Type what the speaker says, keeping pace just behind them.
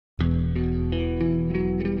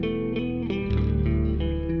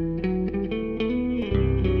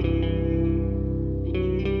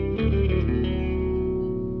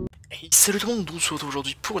Salut tout le monde, on se retrouve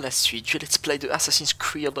aujourd'hui pour la suite du let's play de Assassin's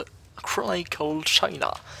Creed Chronicle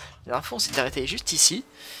China. La dernière fois on s'est arrêté juste ici,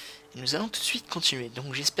 et nous allons tout de suite continuer.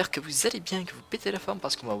 Donc j'espère que vous allez bien, que vous pétez la forme,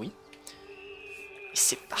 parce que moi oui. Et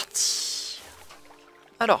c'est parti.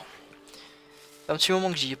 Alors, ça fait un petit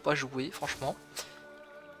moment que j'y ai pas joué, franchement.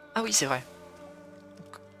 Ah oui, c'est vrai.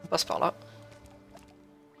 Donc, on passe par là.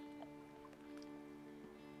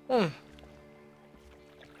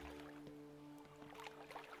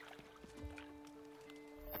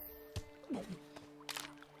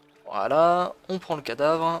 Voilà, on prend le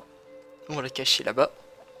cadavre, on va le cacher là-bas.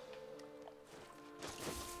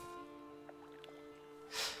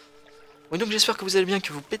 Oui, donc j'espère que vous allez bien,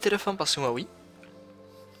 que vous pétez la forme, parce que moi oui.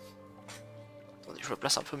 Attendez, je me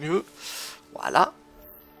place un peu mieux. Voilà.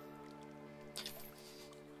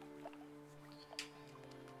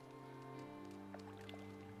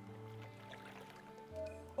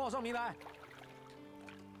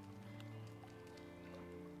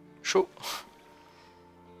 Chaud.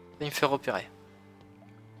 Il me fait repérer.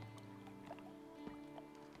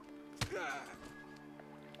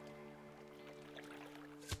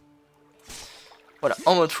 Voilà,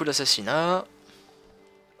 en mode full assassinat.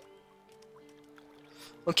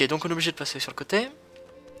 Ok, donc on est obligé de passer sur le côté.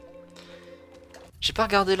 J'ai pas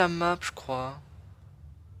regardé la map, je crois.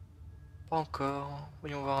 Pas encore.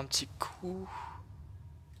 Voyons voir un petit coup.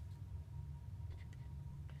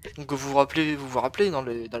 Donc vous vous rappelez dans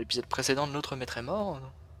l'épisode précédent, notre maître est mort.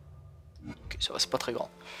 Ok, ça va, c'est pas très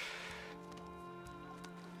grand.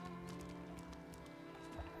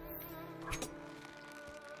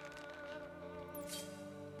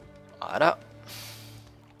 Voilà.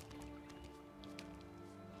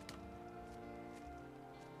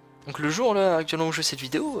 Donc le jour là actuellement où je fais cette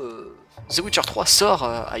vidéo, The Witcher 3 sort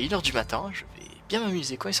à 1h du matin. Je vais bien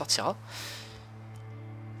m'amuser quand il sortira.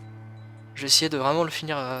 Je vais essayer de vraiment le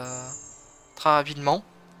finir très rapidement,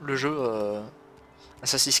 le jeu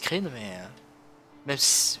Assassin's Creed, mais même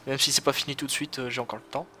si c'est pas fini tout de suite, j'ai encore le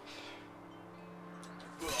temps.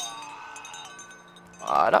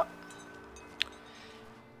 Voilà.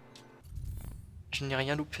 Je n'ai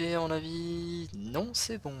rien loupé à mon avis. Non,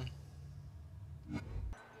 c'est bon.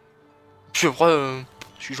 Puis après,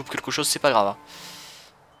 si je loupe quelque chose, c'est pas grave. Hein.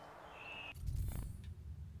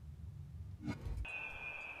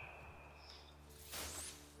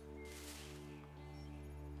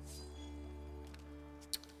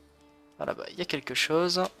 Ah là-bas, il y a quelque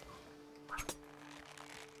chose.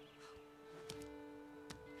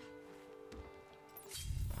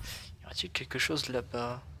 Y aurait-il quelque chose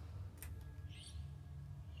là-bas?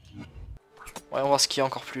 Ouais, on va voir ce qu'il y a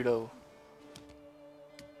encore plus là-haut.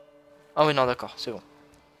 Ah oui, non, d'accord, c'est bon.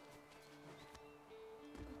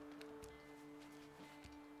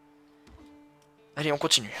 Allez, on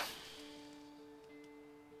continue.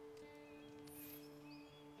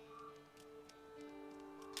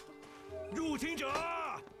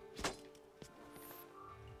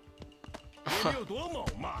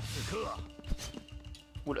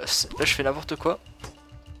 Oula, là je fais n'importe quoi.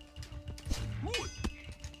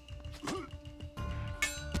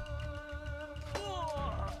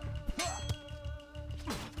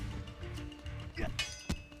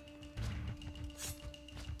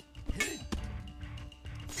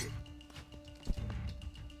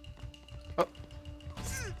 Oh.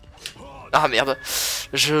 Ah merde,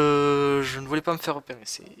 je ne voulais pas me faire repérer,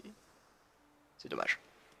 c'est dommage.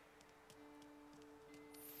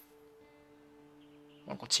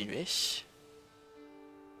 On va continuer.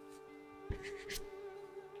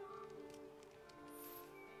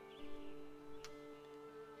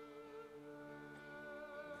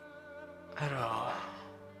 Alors...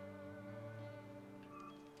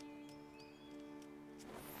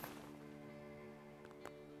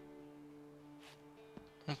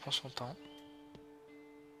 On prend son temps.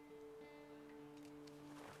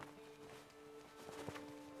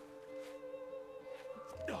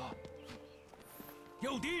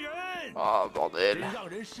 Ah bordel.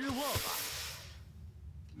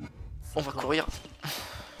 On va courir.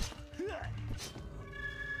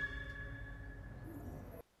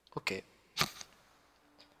 Ok.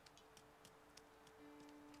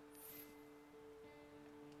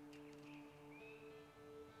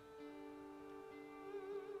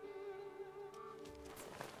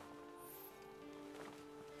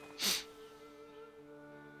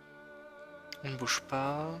 On ne bouge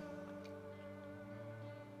pas.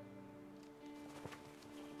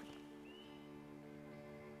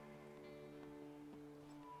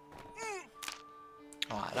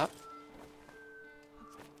 Voilà.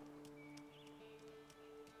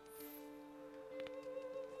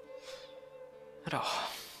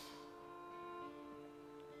 Alors.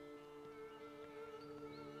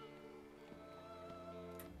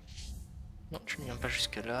 Non, tu ne viens pas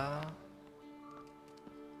jusque là.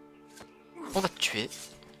 On va te tuer.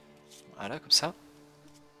 Voilà, comme ça.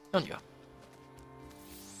 Et on y va.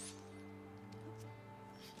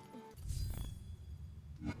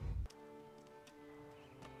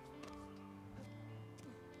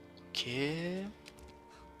 Ok.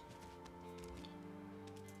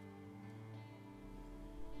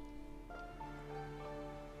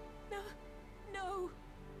 No.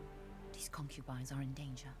 These concubines are in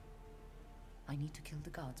danger. I need to kill the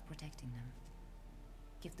guards protecting them.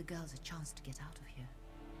 Give the girls a chance to get out of here.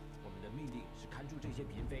 我们的命令是看住这些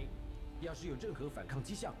嫔妃，要是有任何反抗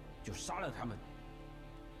迹象，就杀了他们。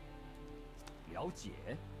了解。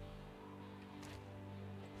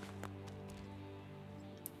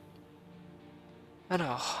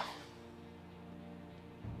Alors.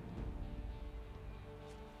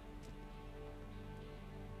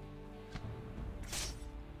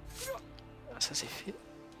 Ça c'est fait.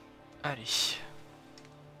 Allez.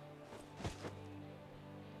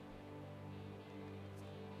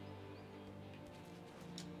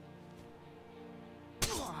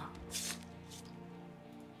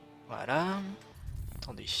 Voilà.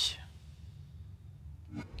 Attendez.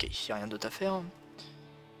 Ok, il n'y a rien d'autre à faire.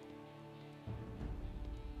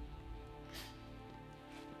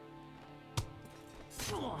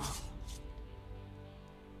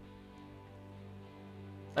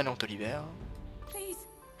 Allez, on te libère. Please,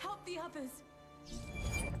 help the others.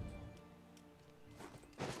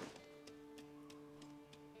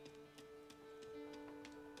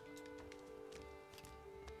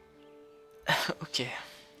 Ok.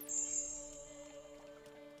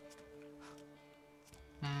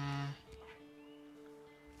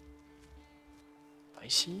 Par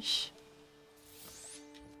ici.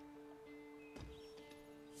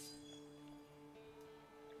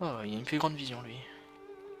 Oh, il a une plus grande vision lui.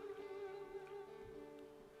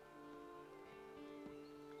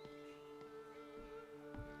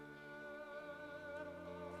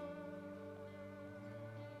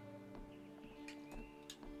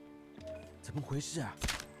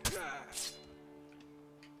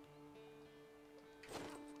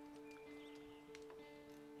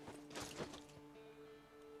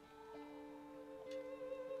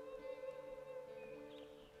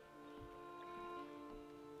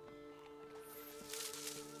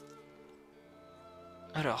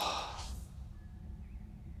 Alors.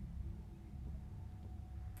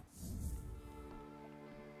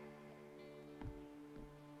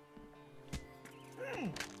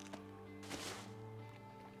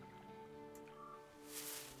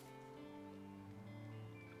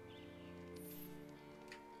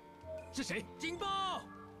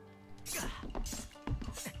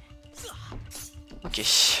 Ok.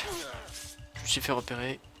 Je me suis fait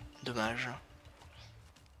repérer. Dommage.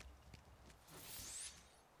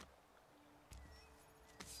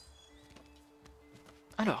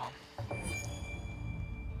 Alors.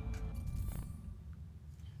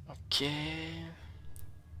 Ok.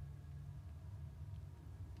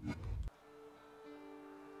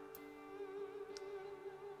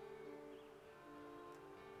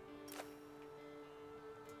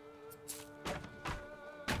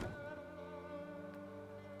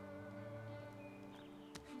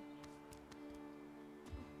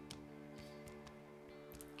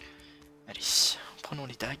 Allez, prenons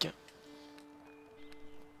les dagues.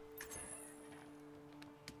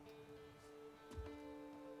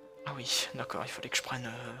 Ah oui, d'accord, il fallait que je prenne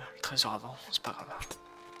le trésor avant, c'est pas grave.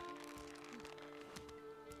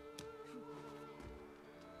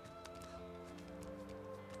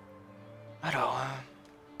 Alors,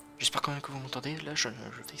 j'espère quand même que vous m'entendez, là je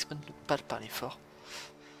fais exprès de ne pas parler fort.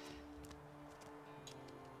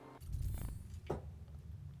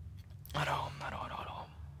 Alors.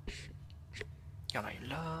 Il y en a une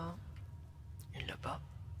là, une là-bas.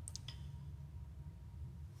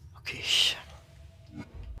 Ok.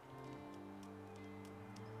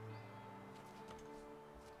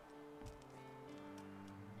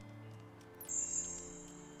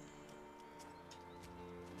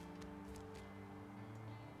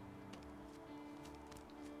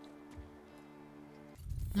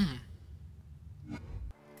 Hmm.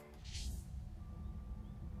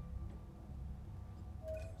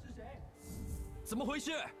 怎么回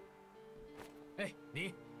事？哎，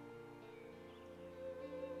你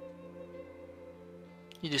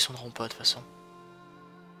Ils descendront pas de toute façon.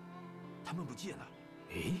 他们不见了。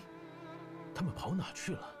诶，他们跑哪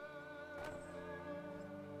去了？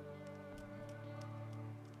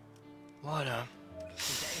 Voilà.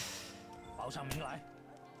 是谁？报上名来。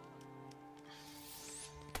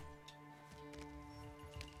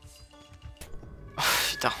Oh,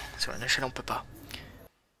 putain, sur la échelle on peut pas.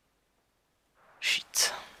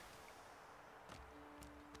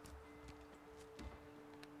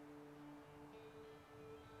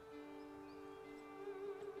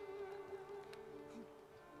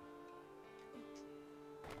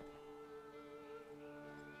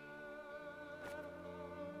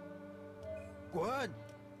 滚！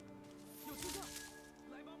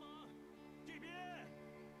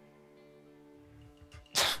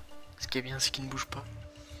 Ce qui est bien, c'est qu'il ne bouge pas.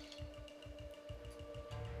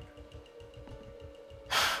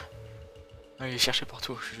 Ah, il est cherché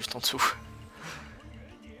partout, je suis juste en dessous.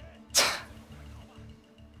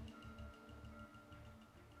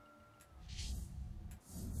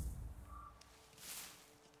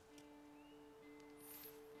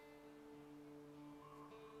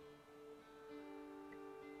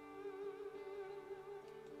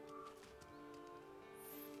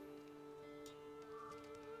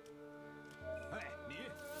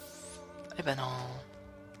 Eh ben non.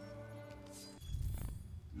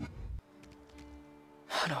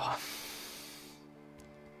 Alors.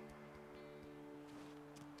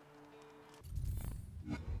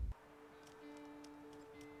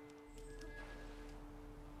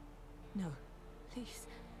 No, please.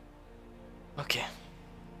 Ok.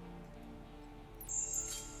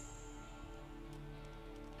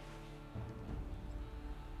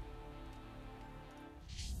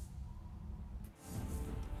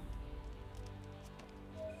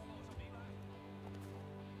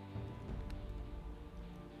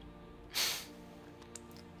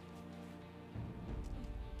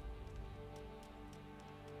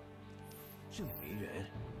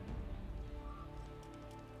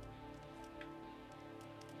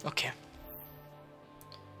 Ok. Ok.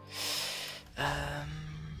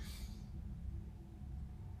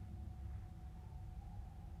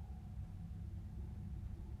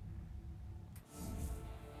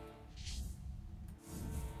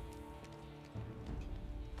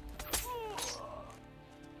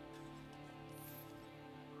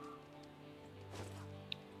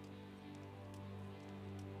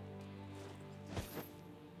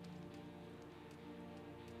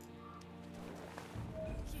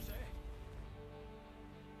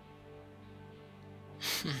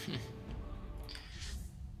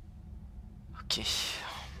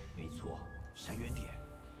 没错，闪远点。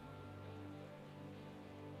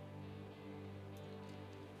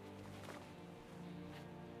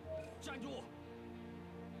站住！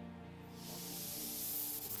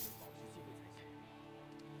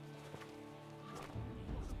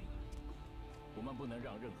我们不能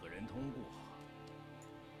让任何人通过。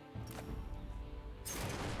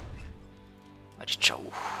 Allez, ciao.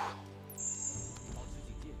 保持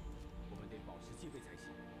警戒，我们得保持戒备才行。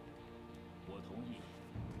我同意。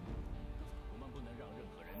我们不能让任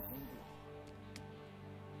何人通过。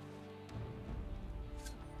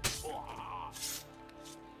哇！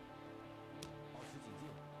保持警戒，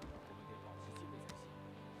我们得保持戒备才行。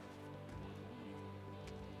我同意。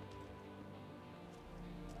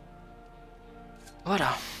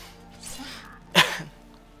 Voilà.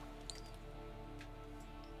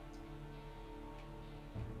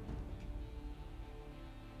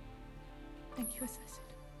 Thank you, Assassin.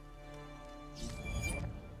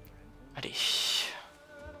 Allez.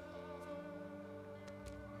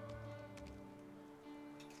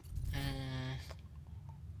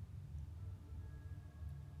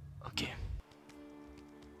 Ok.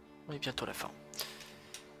 On est bientôt à la fin.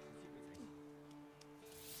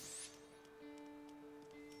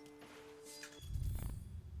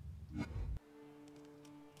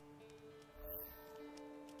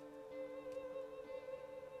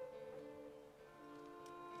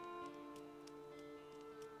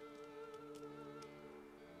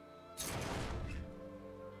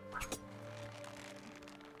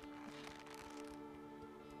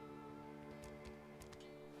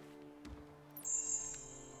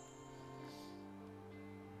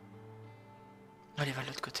 Allez, va de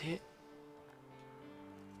l'autre côté.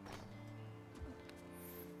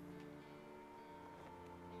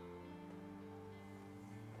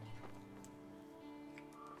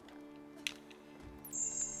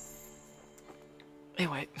 Et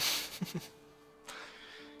ouais.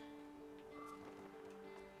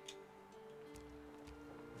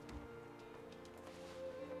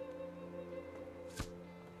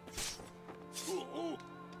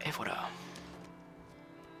 Et voilà.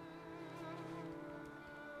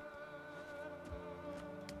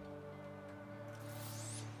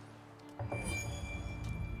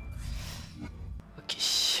 Ok.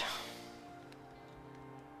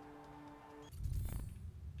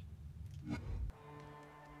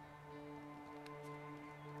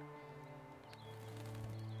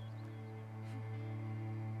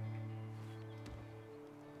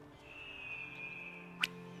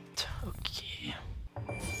 Ok.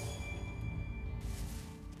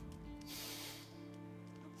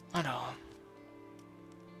 Alors.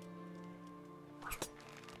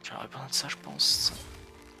 J'aurais besoin de ça, je pense.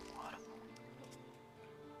 Voilà.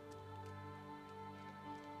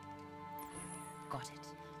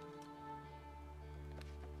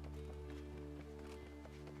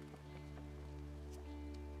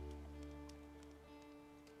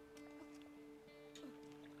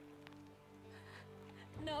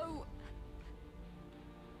 No.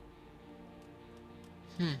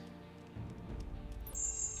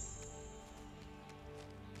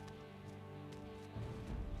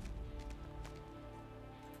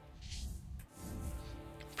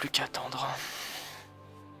 Plus qu'à attendre.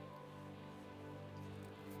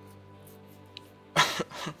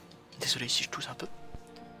 Désolé si je tousse un peu.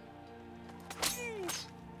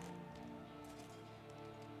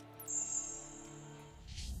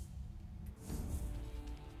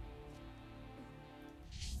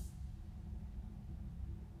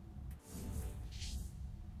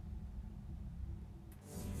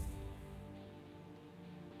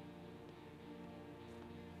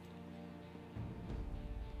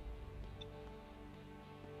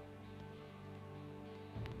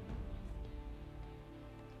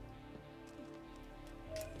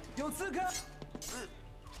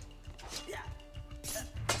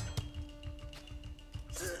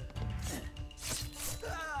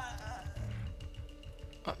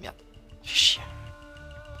 Oh merde, fais chier.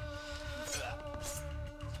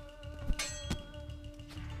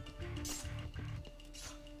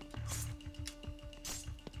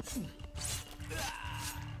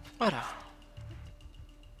 Voilà.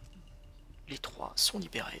 Les trois sont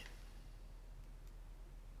libérés.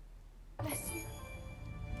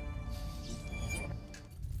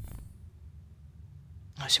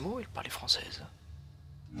 Ah, c'est moi, il parlait française.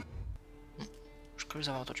 Je crois que vous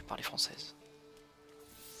avez entendu parler française.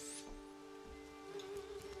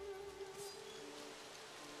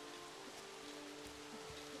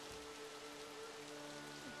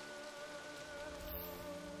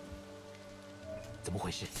 怎么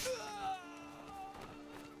回事？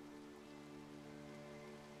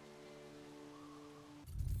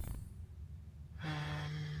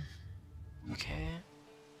 Ok.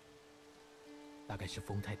 大概是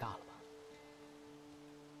风太大了吧。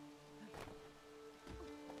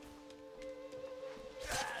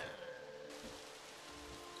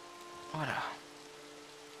 Voilà.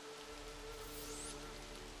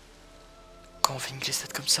 Quand on fait une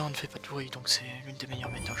glissade comme ça, on ne fait pas de bruit, donc c'est l'une des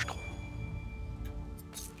meilleures méthodes, je trouve.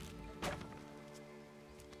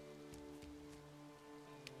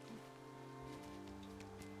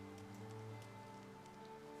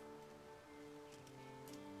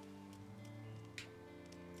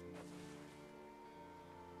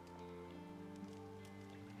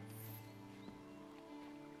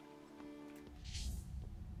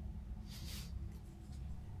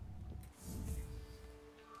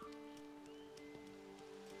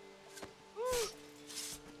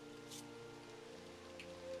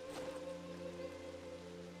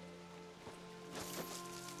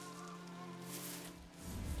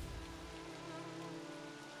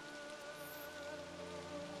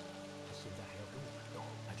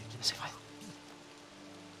 C'est vrai.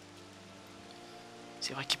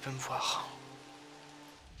 C'est vrai qu'il peut me voir.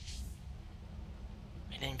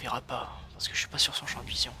 Mais là il me verra pas, parce que je suis pas sur son champ de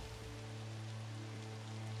vision.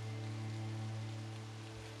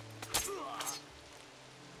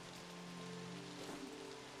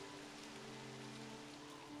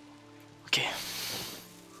 Ok.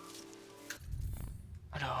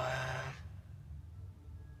 Alors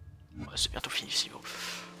ouais, c'est bientôt fini si vous.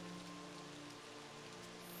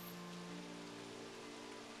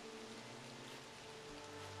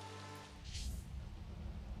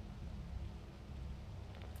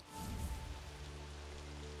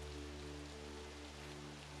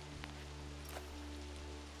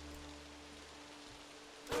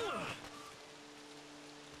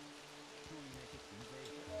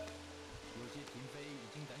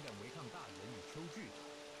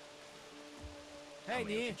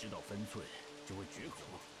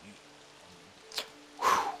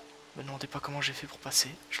 Me demandez pas comment j'ai fait pour passer,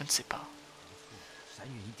 je ne sais pas.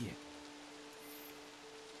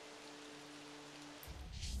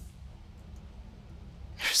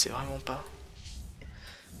 Je sais vraiment pas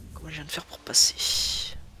comment je viens de faire pour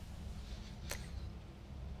passer.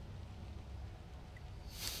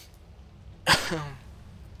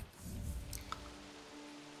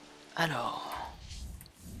 Alors.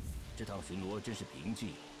 这趟巡逻真是平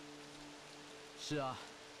静。是啊，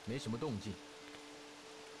没什么动静。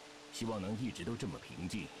希望能一直都这么平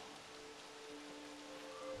静。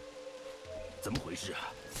怎么回事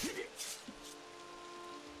啊？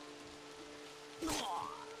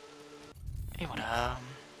 Et voilà.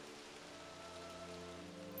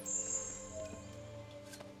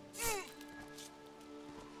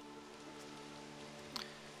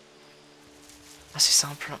 Assez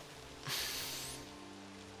simple.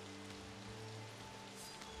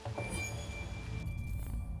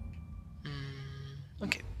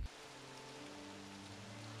 Ok.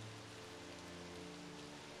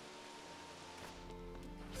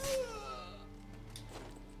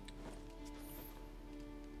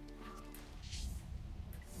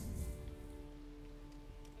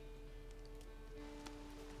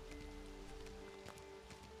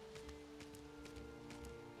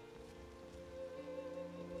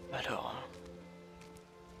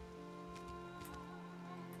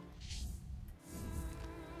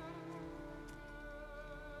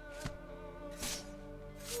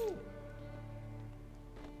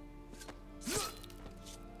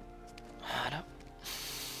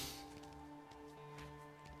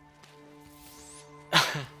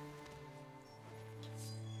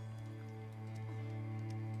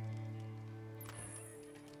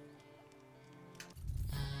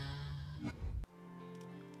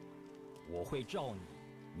 我会照你，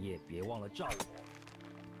你也别忘了照我。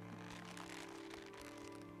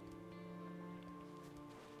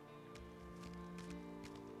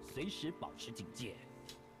随时保持警戒，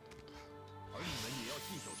而你们也要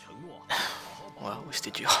信守承诺，好好保护。Ouais, c'était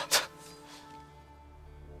dur.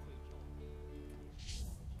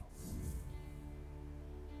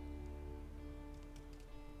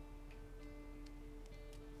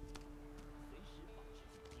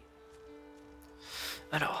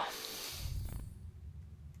 Alors.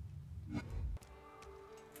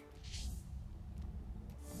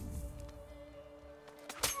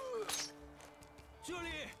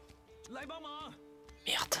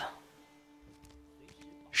 Merde.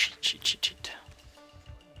 Shit, shit, shit, shit.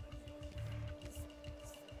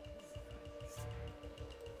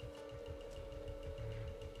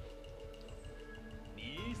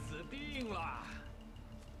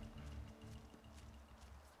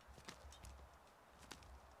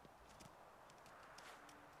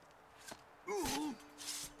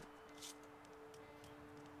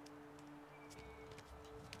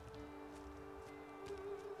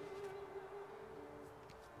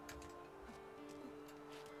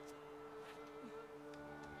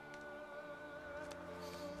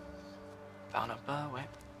 Par là-bas, ouais.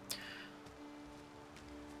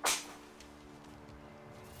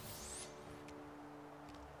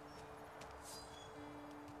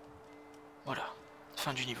 Voilà,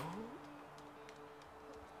 fin du niveau.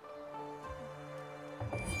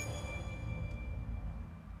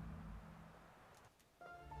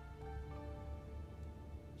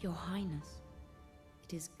 Your Highness,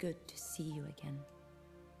 it is good to see you again.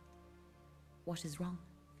 What is wrong?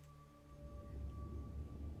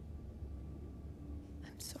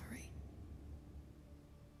 I'm sorry.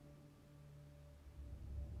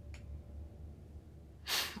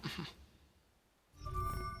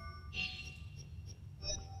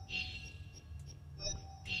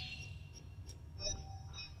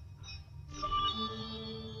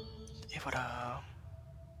 Et voilà.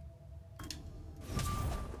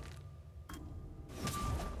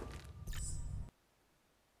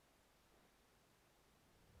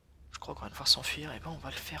 Je crois qu'on va devoir s'enfuir, et ben on va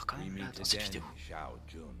le faire quand même là dans cette vidéo.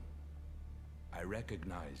 I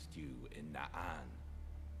recognized you in Na'an.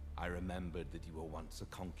 I remembered that you were once a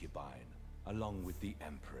concubine, along with the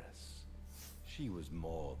Empress. She was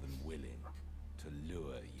more than willing to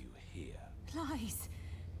lure you here. Lies.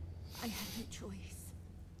 I had no choice.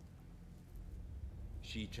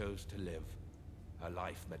 She chose to live. Her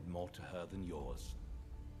life meant more to her than yours.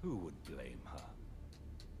 Who would blame her?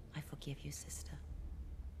 I forgive you, sister.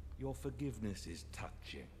 Your forgiveness is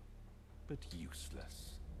touching, but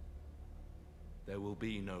useless. There will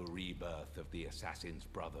be no rebirth of the Assassin's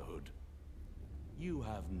Brotherhood. You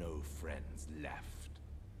have no friends left.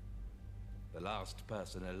 The last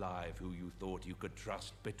person alive who you thought you could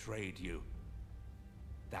trust betrayed you.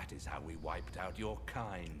 That is how we wiped out your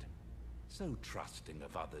kind. So trusting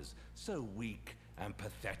of others, so weak and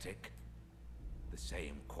pathetic. The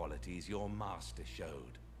same qualities your master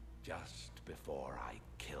showed just before I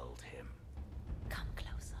killed him. Come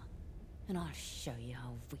closer, and I'll show you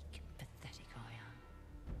how weak and pathetic I am.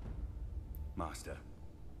 Master,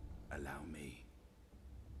 allow me.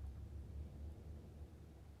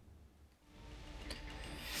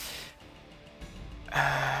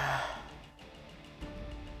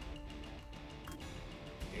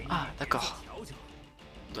 Ah, d'accord.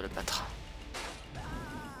 On doit le battre.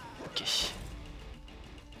 Ok.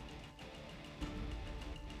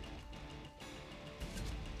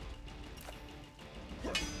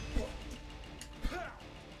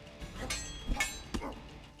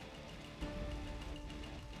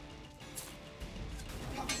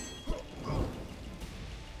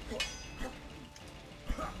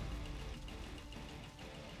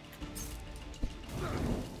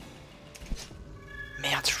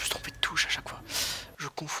 Merde, je me suis trompé de touche à chaque fois. Je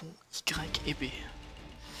confonds Y et B.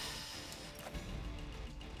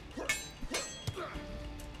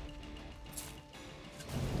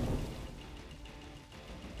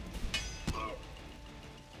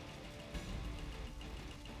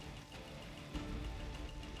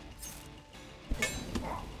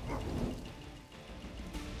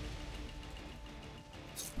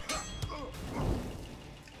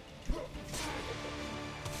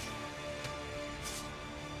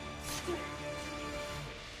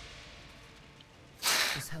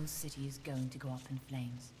 This whole city is going to go up in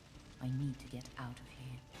flames. I need to get out of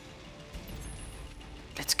here.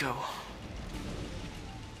 Let's go.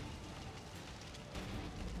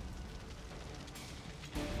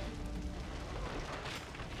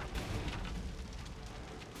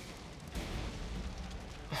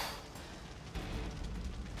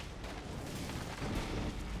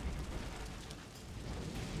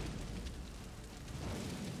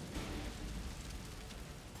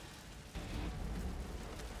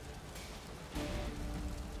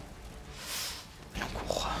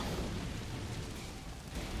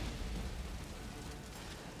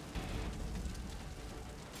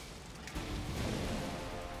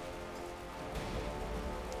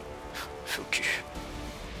 feu au cul.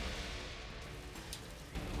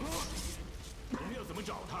 我们要怎么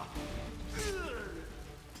找他？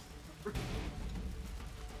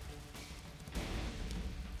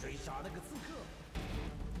追杀那个刺客，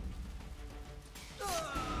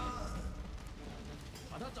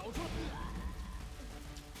把他找出来。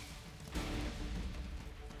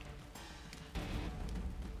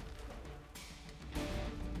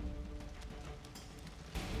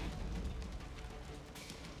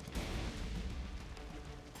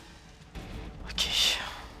Ok.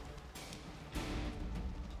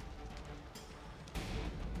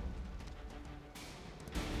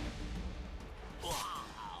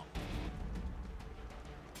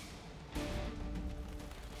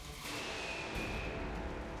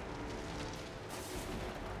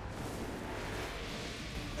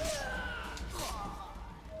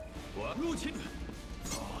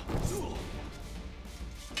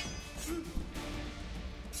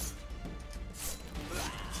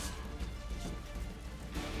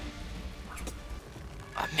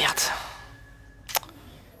 Ah merde.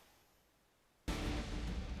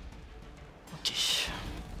 Ok.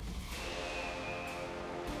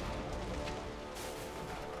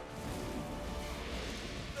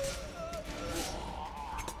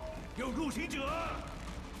 有入侵者！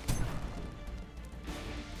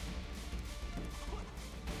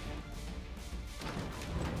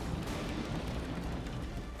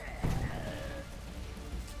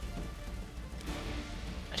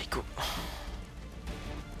 Allez, go.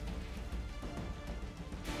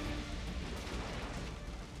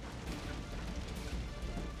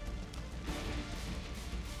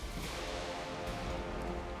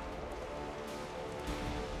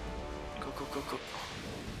 Go, go, go, go.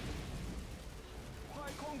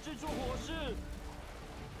 快控制住火势！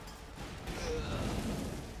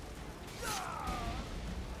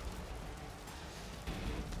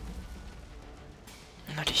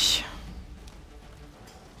 Allez.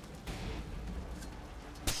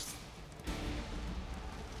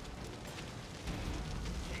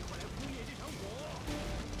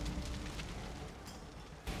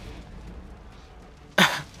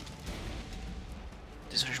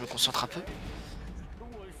 Désolé, je me concentre un peu.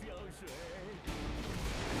 我像谁？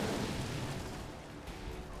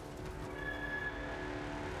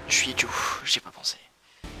 Je suis idiot, j'y ai pas pensé.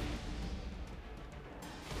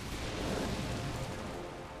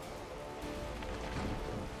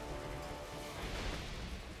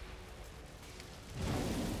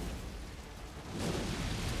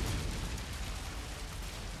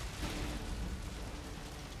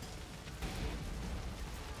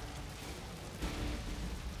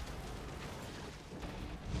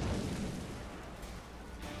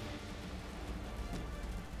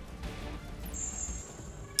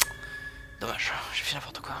 Dommage, j'ai fait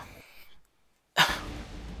n'importe quoi.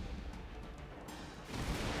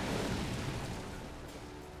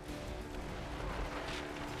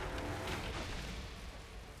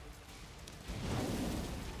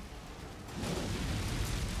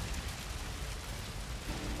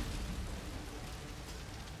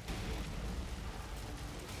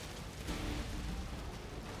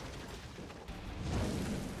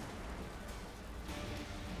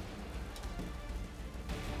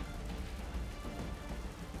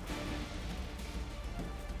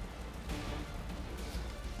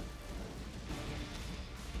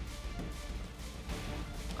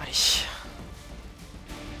 Allez.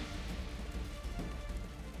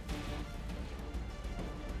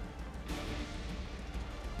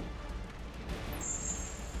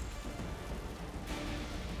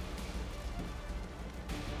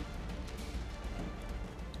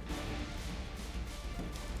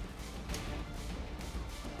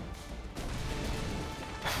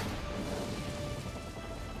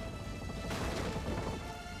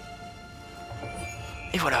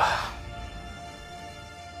 Et voilà.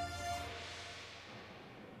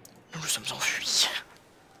 Nous nous sommes enfuis.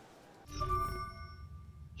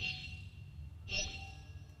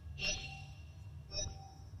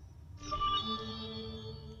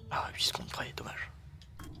 Ah, 8 secondes près, dommage.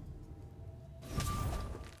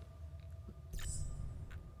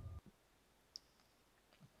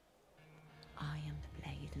 I am the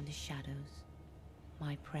blade in the shadows.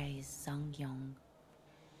 My prey is Sung Yong.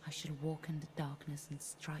 I shall walk in the darkness and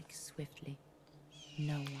strike swiftly.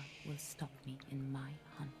 No one will stop me in my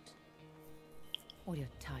hunt. All your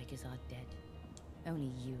tigers are dead.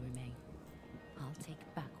 Only you remain. I'll take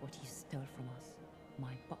back what you stole from us.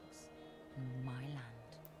 My box and my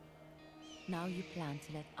land. Now you plan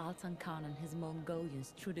to let Altan Khan and his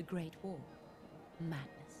Mongolians through the Great War.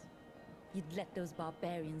 Madness. You'd let those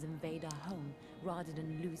barbarians invade our home rather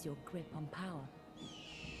than lose your grip on power.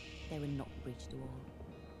 They will not breach the wall.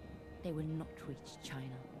 They will not reach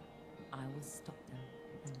China. I will stop them,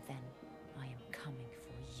 and then I am coming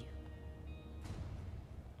for you.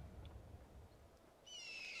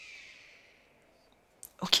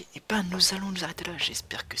 Ok, et ben nous allons nous arrêter là.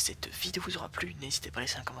 J'espère que cette vidéo vous aura plu. N'hésitez pas à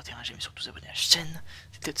laisser un commentaire, un j'aime et surtout vous abonner à la chaîne.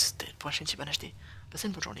 C'était Zeusdead pour la chaîne si bonne HD. Passez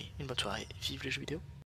une bonne journée, une bonne soirée, vive les jeux vidéo.